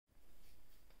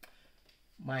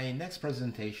My next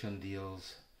presentation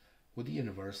deals with the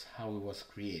universe, how it was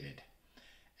created.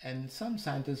 And some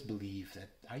scientists believe that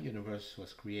our universe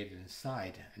was created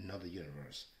inside another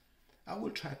universe. I will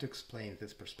try to explain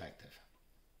this perspective.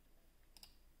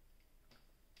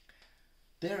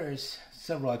 There is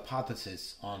several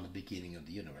hypotheses on the beginning of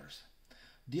the universe.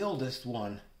 The oldest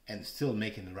one, and still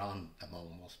making the round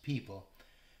among most people,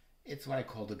 it's what I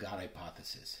call the God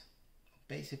hypothesis.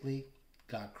 Basically,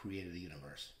 God created the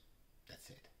universe. That's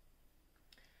it.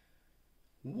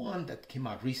 One that came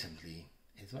out recently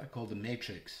is what I call the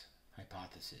matrix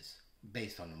hypothesis,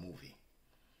 based on a movie.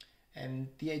 And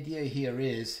the idea here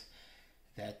is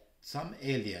that some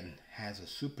alien has a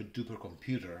super duper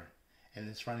computer and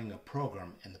it's running a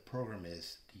program, and the program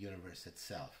is the universe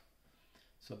itself.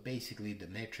 So basically the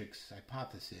matrix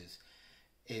hypothesis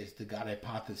is the God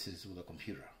hypothesis with a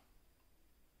computer.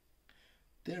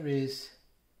 There is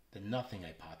the nothing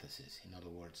hypothesis. In other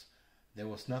words, there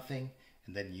was nothing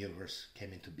and then the universe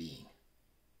came into being.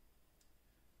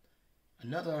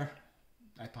 Another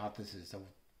hypothesis that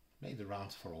made the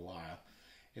rounds for a while,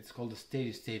 it's called the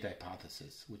steady state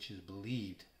hypothesis, which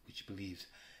believes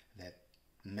that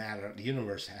matter, the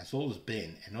universe has always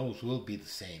been and always will be the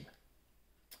same.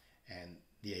 And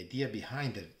the idea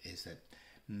behind it is that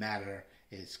matter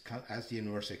is, as the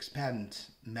universe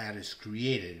expands, matter is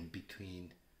created in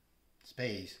between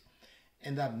space,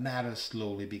 and that matter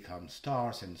slowly becomes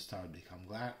stars, and stars become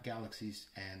galaxies,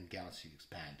 and galaxies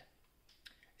expand.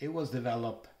 It was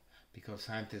developed because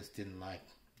scientists didn't like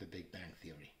the Big Bang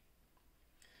theory.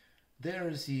 There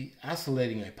is the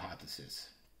oscillating hypothesis,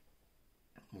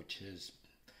 which is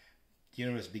the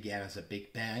universe began as a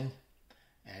Big Bang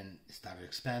and started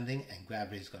expanding, and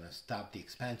gravity is going to stop the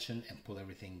expansion and pull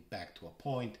everything back to a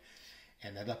point,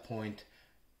 and at that point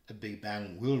a Big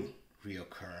Bang will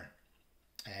reoccur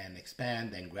and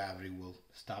expand, and gravity will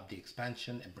stop the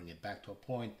expansion and bring it back to a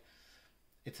point.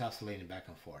 It's oscillating back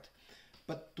and forth.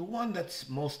 But the one that's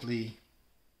mostly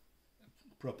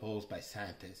proposed by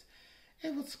scientists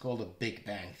is what's called a Big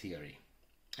Bang theory.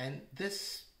 And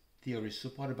this theory is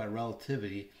supported by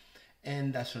relativity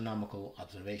and astronomical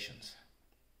observations.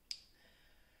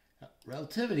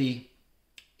 Relativity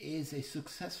is a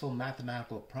successful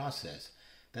mathematical process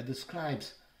that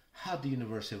describes how the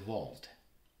universe evolved.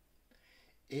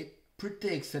 It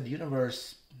predicts that the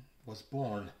universe was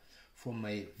born from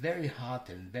a very hot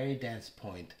and very dense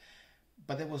point,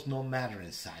 but there was no matter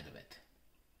inside of it.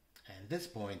 And this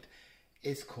point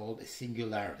is called a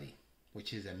singularity,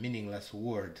 which is a meaningless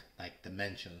word like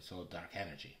dimensions or dark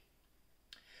energy.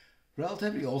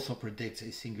 Relativity also predicts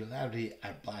a singularity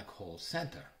at black hole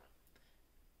center.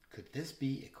 Could this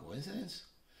be a coincidence,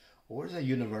 or is a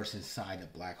universe inside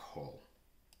a black hole?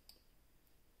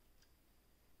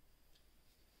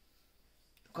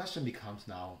 The question becomes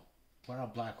now, what are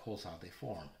black holes? How they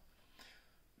form?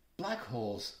 Black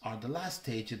holes are the last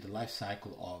stage in the life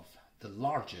cycle of the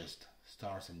largest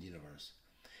stars in the universe.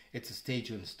 It's a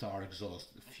stage when stars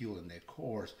exhaust the fuel in their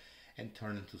cores and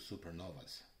turn into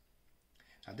supernovas.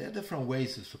 Now, there are different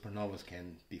ways that supernovas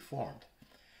can be formed,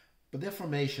 but their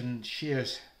formation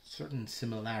shares certain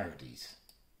similarities.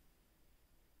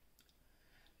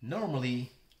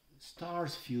 Normally,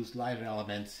 stars fuse lighter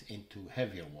elements into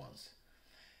heavier ones,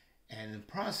 and in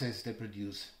the process they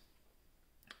produce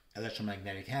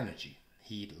electromagnetic energy,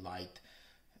 heat, light,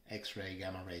 X-ray,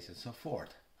 gamma rays, and so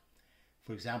forth.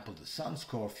 For example, the sun's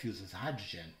core fuses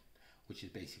hydrogen, which is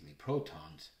basically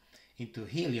protons, into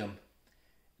helium,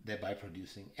 thereby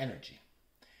producing energy.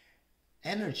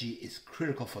 Energy is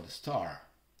critical for the star.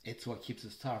 It's what keeps the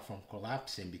star from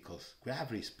collapsing because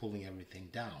gravity is pulling everything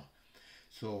down.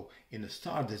 So in a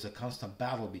star there's a constant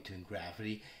battle between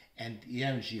gravity and the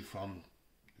energy from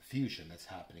the fusion that's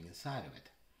happening inside of it.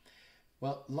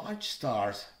 Well, large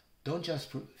stars don't just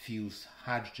fuse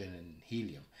hydrogen and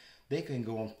helium. They can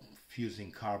go on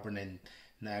fusing carbon and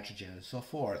nitrogen and so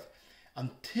forth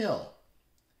until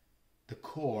the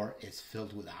core is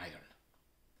filled with iron.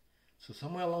 So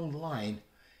somewhere along the line,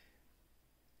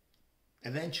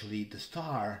 eventually the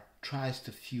star tries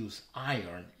to fuse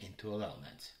iron into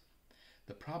elements.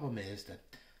 The problem is that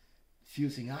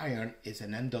fusing iron is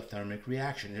an endothermic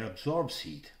reaction. It absorbs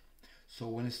heat. So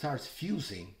when it starts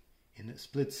fusing in a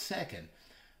split second,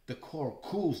 the core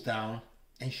cools down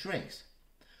and shrinks.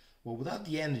 Well, without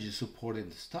the energy supporting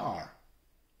the star,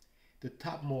 the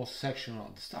topmost section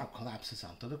of the star collapses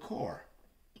onto the core.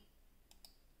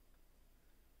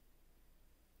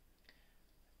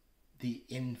 The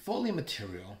infolium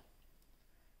material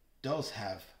does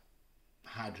have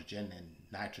hydrogen and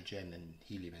nitrogen and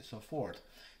helium and so forth,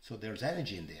 so there's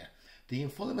energy in there. The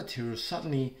infolium material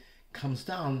suddenly comes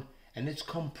down and it's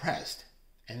compressed,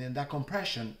 and in that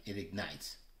compression it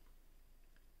ignites.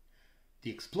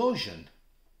 The explosion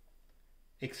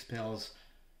expels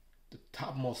the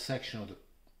topmost section of the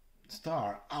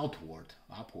star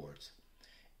upwards,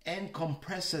 and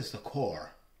compresses the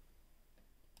core.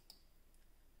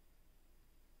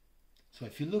 So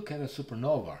if you look at a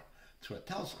supernova through a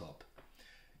telescope,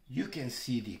 you can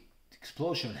see the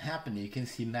explosion happening, you can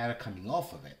see matter coming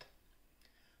off of it.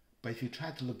 But if you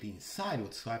try to look inside,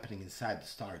 what's happening inside the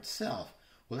star itself,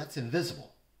 well, that's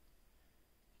invisible.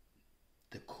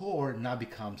 The core now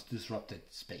becomes disrupted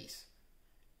space,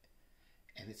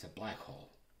 and it's a black hole.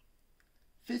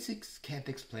 Physics can't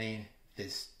explain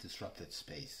this disrupted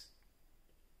space.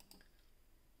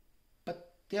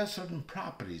 But there are certain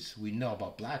properties we know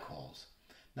about black holes.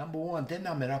 Number one, they're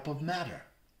not made up of matter.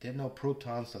 There are no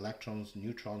protons, electrons,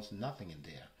 neutrons, nothing in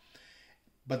there.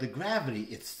 But the gravity,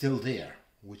 it's still there,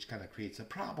 which kind of creates a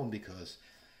problem because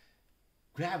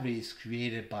gravity is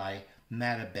created by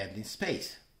matter bending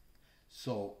space.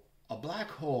 So a black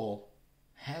hole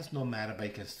has no matter, but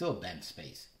it can still bend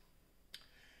space.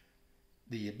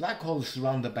 The black hole is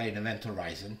surrounded by an event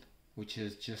horizon, which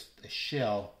is just a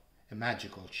shell, a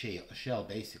magical shell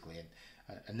basically,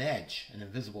 an edge, an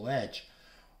invisible edge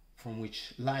from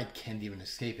which light can't even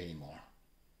escape anymore.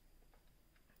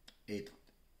 It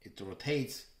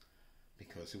rotates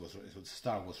because the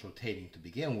star was rotating to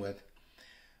begin with.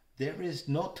 There is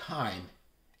no time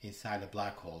inside a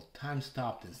black hole. Time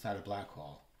stopped inside a black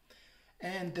hole.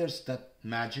 And there's that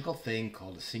magical thing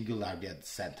called the singularity at the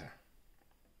center.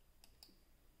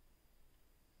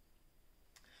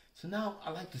 So now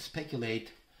I'd like to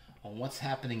speculate on what's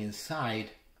happening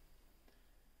inside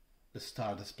the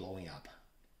star that's blowing up.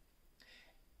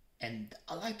 And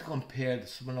I like to compare the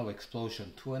supernova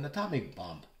explosion to an atomic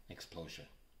bomb explosion.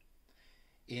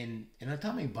 In an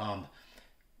atomic bomb,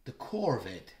 the core of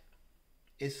it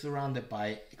is surrounded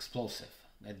by explosive,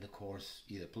 and the core is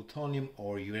either plutonium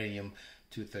or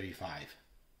uranium-235.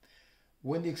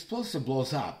 When the explosive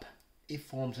blows up, it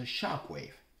forms a shock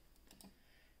wave.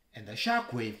 And the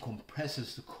shock wave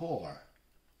compresses the core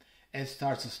and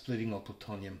starts the splitting of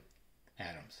plutonium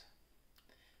atoms.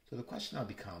 So the question now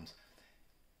becomes,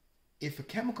 if a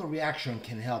chemical reaction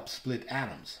can help split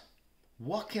atoms,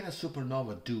 what can a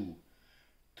supernova do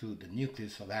to the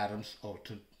nucleus of atoms or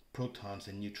to protons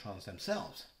and neutrons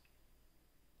themselves?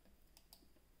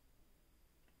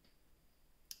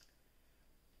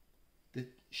 The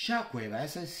shock wave,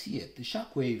 as I see it, the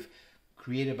shock wave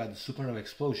created by the supernova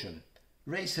explosion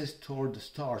races toward the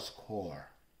star's core.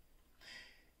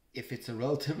 If it's a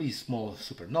relatively small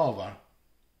supernova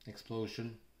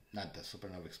explosion, not the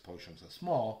supernova explosions are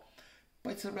small,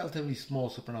 but it's a relatively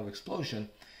small supernova explosion,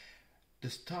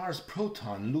 the star's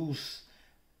proton lose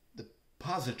the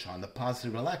positron, the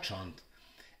positive electron,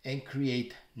 and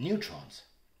create neutrons.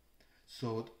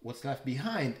 So what's left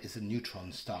behind is a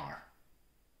neutron star.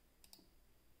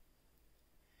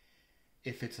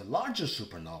 If it's a larger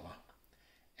supernova,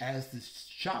 as the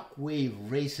shock wave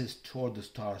races toward the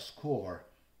star's core,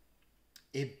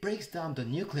 it breaks down the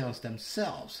nucleons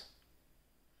themselves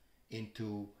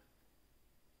into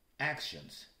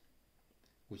actions,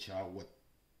 which are what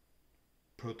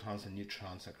protons and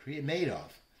neutrons are made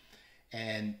of.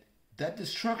 And that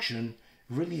destruction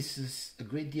releases a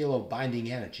great deal of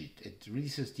binding energy. It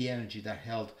releases the energy that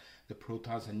held the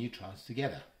protons and neutrons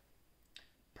together.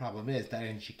 Problem is, that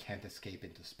energy can't escape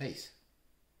into space.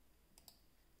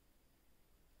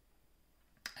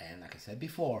 And like I said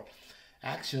before,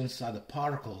 actions are the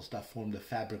particles that form the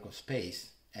fabric of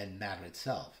space and matter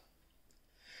itself.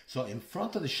 So in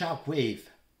front of the shock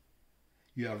wave,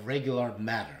 you have regular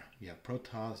matter. You have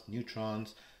protons,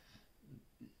 neutrons,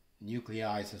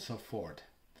 nuclei, and so forth.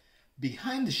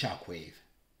 Behind the shock wave,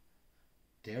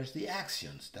 there's the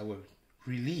axions that were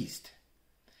released.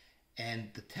 And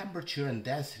the temperature and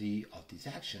density of these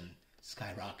actions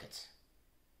skyrockets.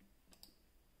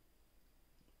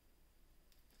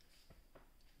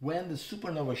 When the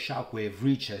supernova shock wave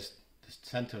reaches the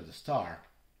center of the star,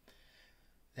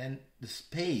 then the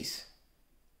space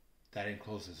that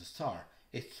encloses the star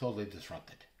is totally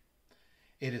disrupted.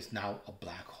 It is now a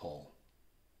black hole.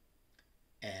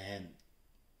 And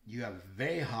you have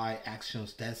very high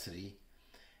axions density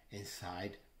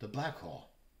inside the black hole.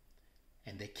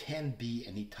 And there can't be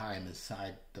any time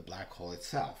inside the black hole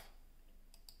itself.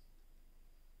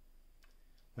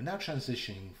 We're now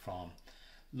transitioning from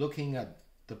looking at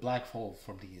the black hole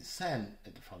from the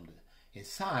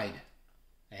inside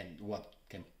and what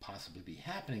can possibly be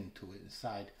happening to it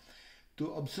inside,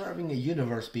 to observing a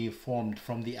universe being formed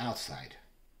from the outside.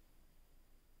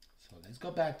 So let's go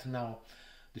back to now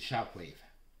the shock wave.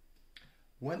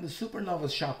 When the supernova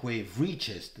shockwave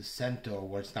reaches the center,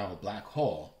 where it's now a black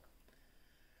hole,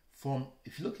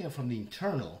 if you're looking from the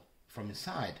internal, from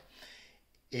inside,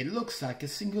 it looks like a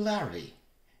singularity.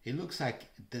 It looks like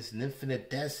there's an infinite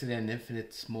density and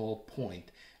infinite small point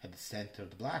at the center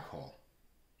of the black hole.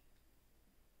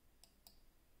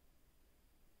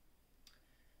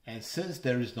 And since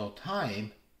there is no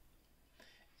time,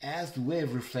 as the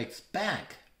wave reflects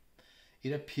back,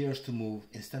 it appears to move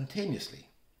instantaneously.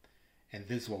 And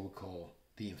this is what we call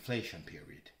the inflation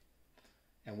period.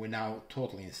 And we're now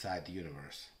totally inside the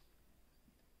universe.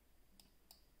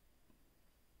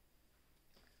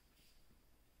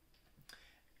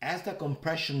 As the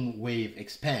compression wave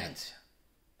expands,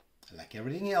 like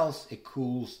everything else, it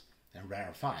cools and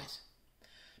rarefies.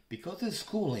 Because it's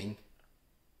cooling,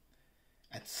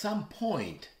 at some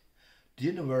point, the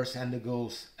universe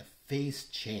undergoes a phase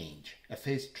change, a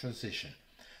phase transition,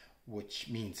 which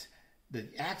means the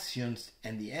axions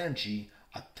and the energy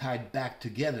are tied back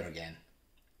together again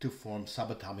to form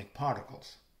subatomic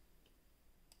particles.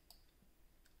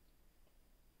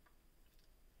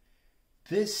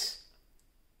 This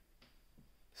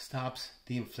stops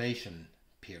the inflation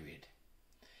period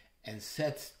and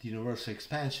sets the universal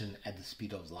expansion at the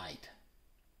speed of light.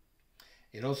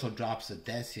 It also drops the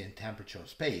density and temperature of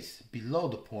space below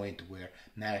the point where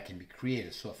matter can be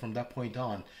created. So from that point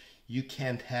on, you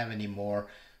can't have any more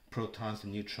protons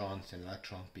and neutrons and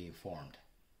electrons being formed.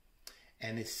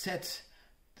 And it sets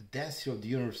the density of the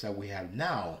universe that we have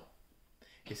now,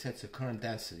 it sets the current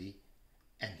density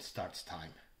and starts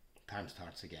time. Time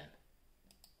starts again.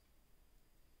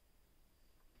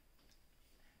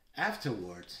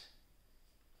 Afterwards,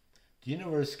 the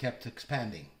universe kept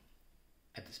expanding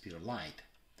at the speed of light,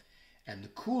 and the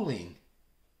cooling,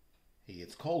 it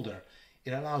gets colder,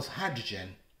 it allows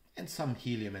hydrogen and some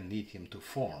helium and lithium to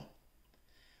form.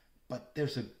 But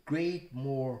there's a great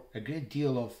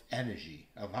deal of energy,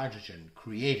 of hydrogen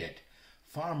created,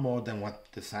 far more than what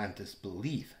the scientists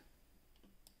believe.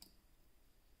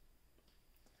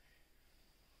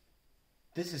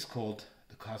 This is called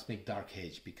the cosmic dark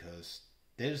age because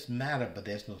there's matter, but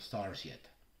there's no stars yet.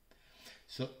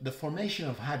 So the formation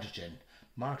of hydrogen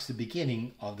marks the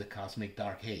beginning of the cosmic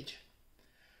dark age.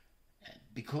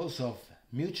 Because of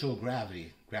mutual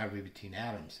gravity between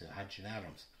atoms, the hydrogen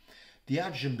atoms, the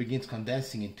hydrogen begins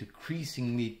condensing into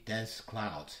increasingly dense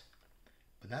clouds.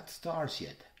 But not stars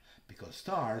yet, because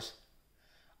stars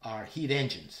are heat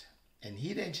engines, and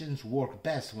heat engines work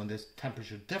best when there's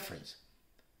temperature difference.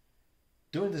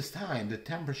 During this time, the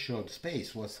temperature of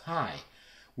space was high,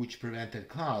 which prevented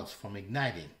clouds from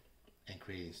igniting and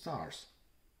creating stars.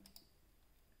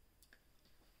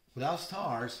 Without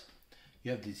stars,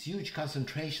 you have these huge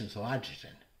concentrations of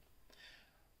hydrogen,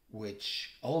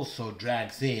 which also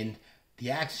drags in the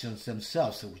axions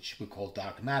themselves, which we call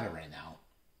dark matter right now.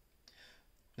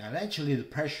 Now eventually the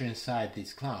pressure inside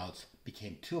these clouds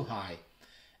became too high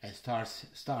and stars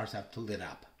have to lit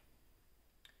up.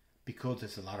 Because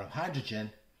there's a lot of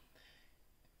hydrogen,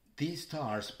 these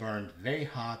stars burn very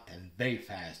hot and very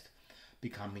fast,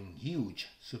 becoming huge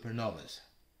supernovas.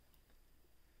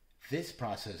 This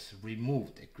process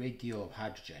removed a great deal of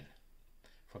hydrogen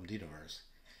from the universe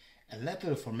and led to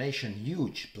the formation of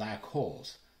huge black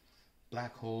holes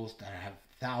that have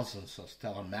thousands of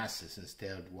stellar masses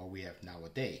instead of what we have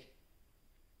nowadays.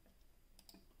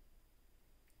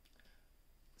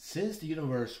 Since the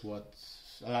universe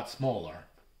was a lot smaller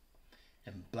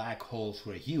and black holes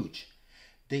were huge,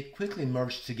 they quickly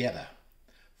merged together,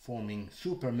 forming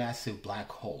supermassive black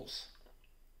holes.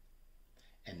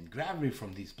 And gravity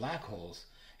from these black holes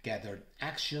gathered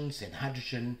axions and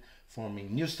hydrogen,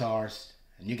 forming new stars,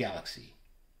 a new galaxy.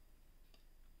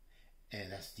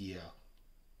 And as the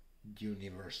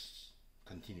universe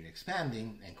continued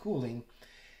expanding and cooling,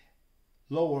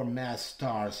 lower mass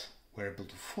stars were able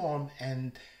to form,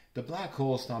 and the black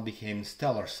holes now became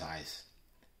stellar size.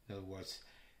 In other words,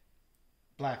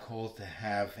 black holes that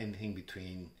have anything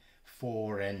between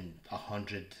 4 and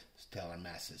 100 stellar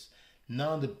masses.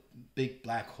 None of the big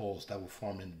black holes that were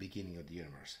formed in the beginning of the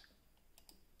universe.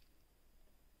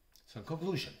 So in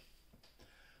conclusion,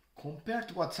 compared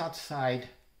to what's outside,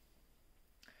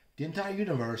 the entire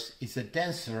universe is a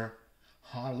denser,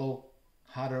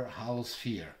 hotter hollow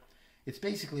sphere. It's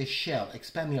basically a shell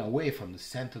expanding away from the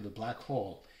center of the black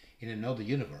hole in another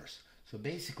universe. So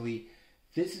basically,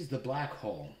 this is the black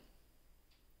hole.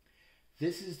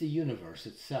 This is the universe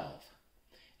itself.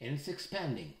 And it's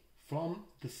expanding from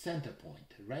the center point.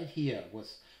 Right here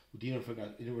was the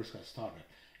universe got started.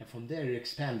 And from there it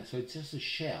expanded. So it's just a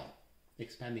shell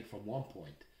expanding from one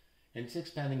point. And it's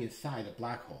expanding inside a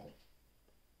black hole.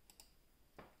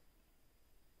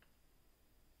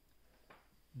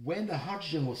 when the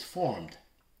hydrogen was formed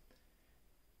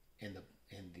in the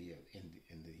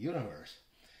universe,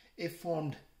 it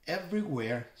formed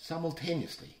everywhere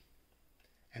simultaneously,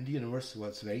 and the universe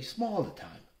was very small at the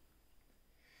time.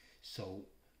 So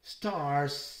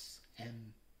stars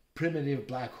and primitive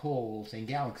black holes and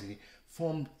galaxies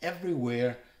formed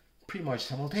everywhere pretty much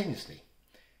simultaneously.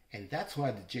 And that's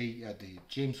why the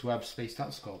James Webb Space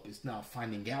Telescope is now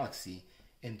finding galaxies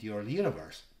in the early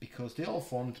universe, because they all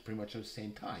formed pretty much at the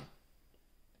same time.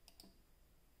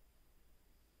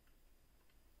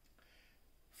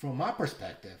 From my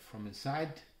perspective, from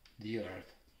inside the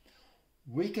Earth,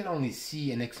 we can only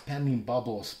see an expanding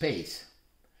bubble of space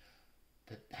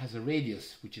that has a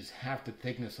radius which is half the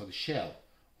thickness of the shell,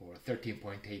 or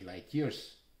 13.8 light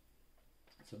years.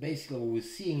 So basically what we're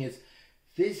seeing is,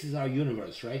 this is our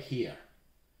universe right here.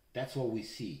 That's what we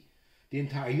see. The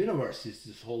entire universe is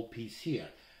this whole piece here.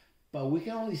 But we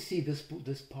can only see this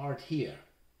part here,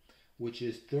 which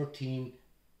is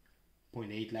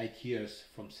 13.8 light years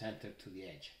from center to the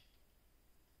edge.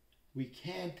 We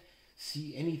can't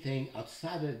see anything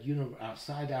outside the universe,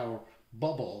 outside our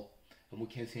bubble, and we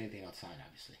can't see anything outside,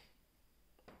 obviously.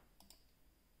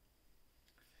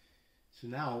 So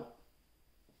now,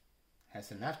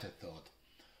 as an afterthought,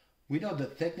 we know the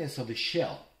thickness of the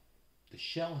shell. The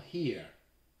shell here,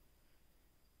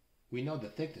 we know the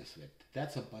thickness of it.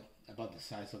 That's about the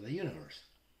size of the universe.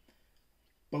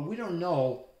 But we don't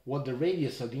know what the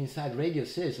radius of the inside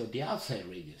radius is, or the outside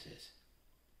radius is.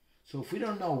 So if we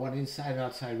don't know what inside and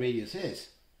outside radius is,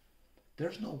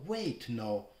 there's no way to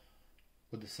know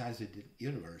what the size of the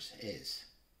universe is.